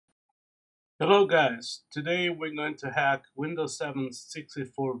Hello guys, today we're going to hack Windows 7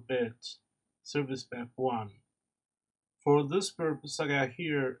 64-bit Service Pack 1. For this purpose I got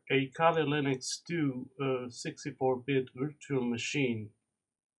here a Kali Linux 2 64-bit virtual machine,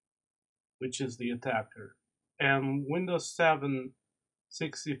 which is the attacker, and Windows 7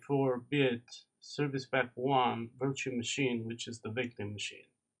 64-bit Service Pack 1 virtual machine, which is the victim machine.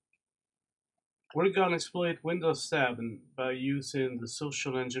 We're gonna exploit Windows 7 by using the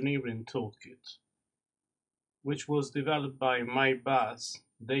social engineering toolkit, which was developed by my boss,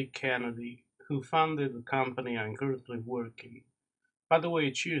 Dave Kennedy, who founded the company I'm currently working. By the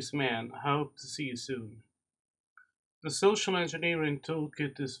way, cheers, man. I hope to see you soon. The social engineering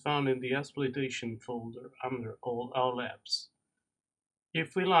toolkit is found in the exploitation folder under all our apps.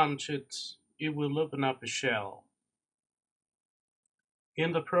 If we launch it, it will open up a shell.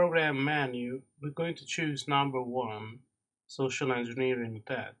 In the program menu, we're going to choose number 1, social engineering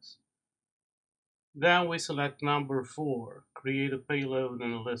attacks. Then we select number 4, create a payload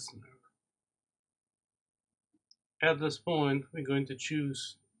and a listener. At this point, we're going to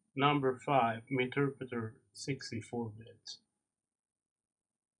choose number 5, Interpreter 64-bit.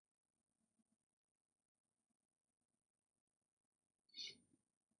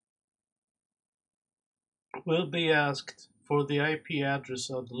 We'll be asked for the IP address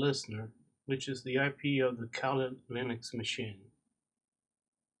of the listener, which is the IP of the Kali Linux machine.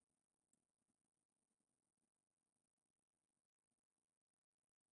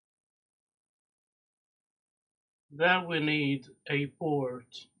 Then we need a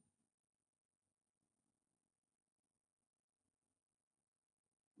port.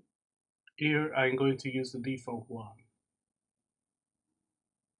 Here I'm going to use the default one.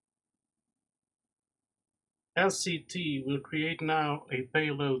 SCT will create now a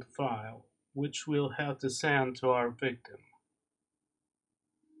payload file, which we'll have to send to our victim.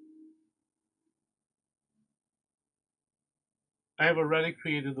 I have already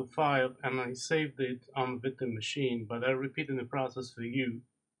created the file and I saved it on the victim machine, but I repeated the process for you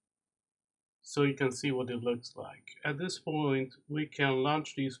so you can see what it looks like. At this point, we can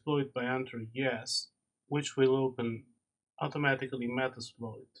launch the exploit by entering yes, which will open automatically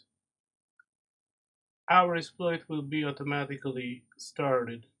Metasploit. Our exploit will be automatically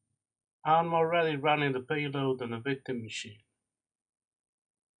started. I'm already running the payload on the victim machine.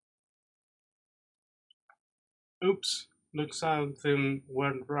 Oops, looks something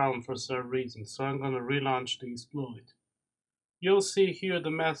went wrong for some reason, so I'm gonna relaunch the exploit. You'll see here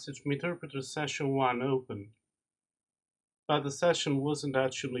the message Interpreter session 1 open, but the session wasn't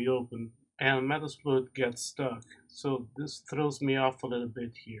actually open and Metasploit gets stuck, so this throws me off a little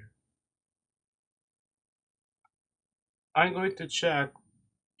bit here. I'm going to check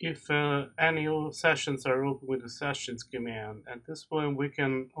if any sessions are open with the sessions command. At this point we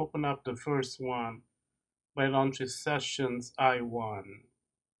can open up the first one by launching sessions I1,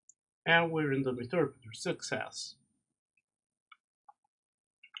 and we're in the interpreter. Success.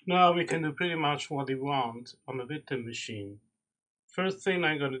 Now we can do pretty much what we want on the victim machine. First thing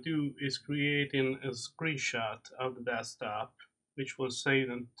I'm going to do is creating a screenshot of the desktop, which was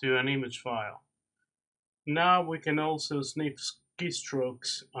saved into an image file. Now we can also sniff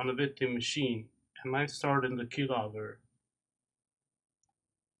keystrokes on the victim machine, and I start in the keylogger.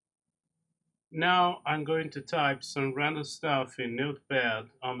 Now I'm going to type some random stuff in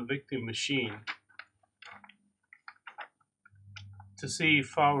Notepad on the victim machine to see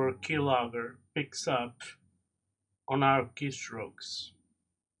if our keylogger picks up on our keystrokes.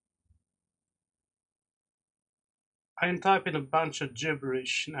 I'm typing a bunch of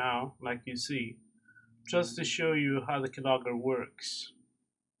gibberish now, like you see, just to show you how the keylogger works.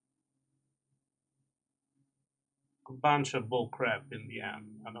 A bunch of bullcrap in the end.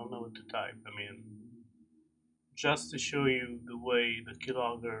 I don't know what to type. Just to show you the way the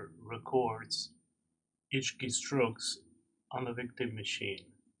keylogger records each keystrokes on the victim machine.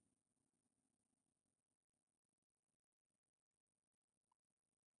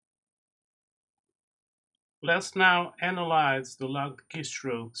 Let's now analyze the logged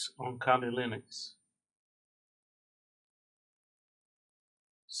keystrokes on Kali Linux.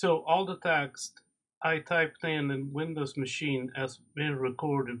 So all the text I typed in Windows machine has been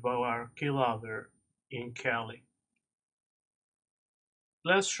recorded by our keylogger in Kali.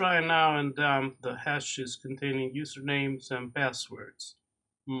 Let's try now and dump the hashes containing usernames and passwords.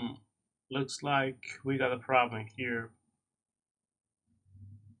 Looks like we got a problem here.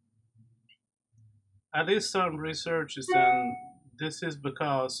 I did some researches and this is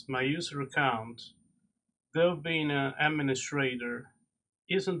because my user account, though being an administrator,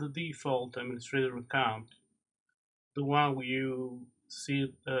 isn't the default administrator account, the one you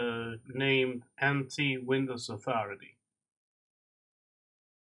named Anti-Windows Authority.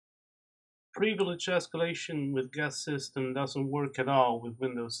 Privilege escalation with guest system doesn't work at all with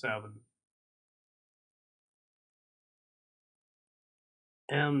Windows 7.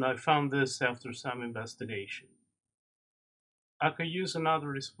 And I found this after some investigation. I could use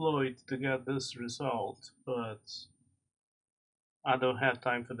another exploit to get this result, but I don't have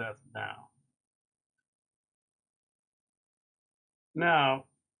time for that now. Now,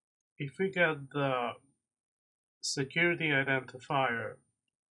 if we get the security identifier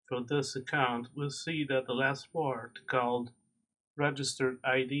for this account, we'll see that the last part, called registered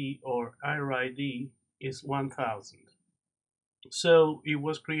ID or IRID, is 1000. So it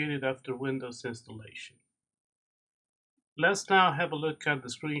was created after Windows installation. Let's now have a look at the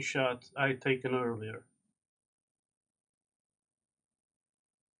screenshot I taken earlier.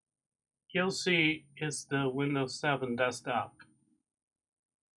 You'll see it's the Windows 7 desktop.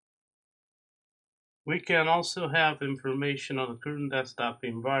 We can also have information on the current desktop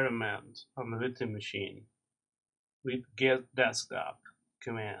environment on the victim machine with get desktop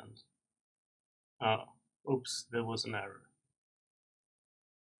command. Oh, oops, there was an error.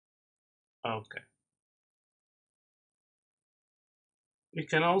 Okay. We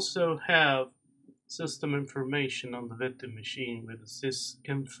can also have system information on the victim machine with the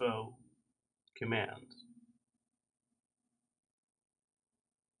sysinfo command.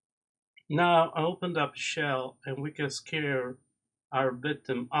 Now I opened up a shell and we can scare our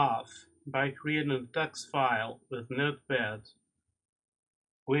victim off by creating a text file with Notepad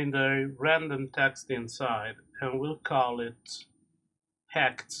with a random text inside, and we'll call it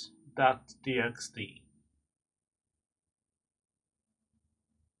hacked.txt.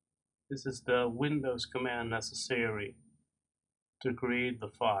 This is the Windows command necessary to create the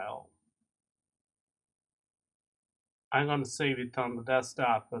file. I'm going to save it on the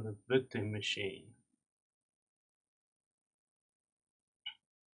desktop of the victim machine.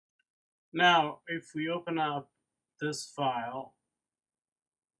 Now, if we open up this file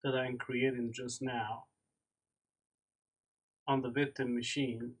that I'm creating just now on the victim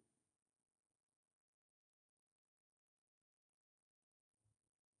machine,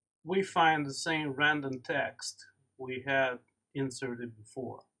 we find the same random text we had inserted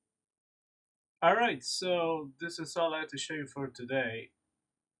before. Alright, so this is all I had to show you for today.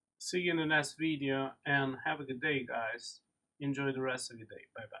 See you in the next video and have a good day, guys. Enjoy the rest of your day.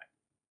 Bye bye.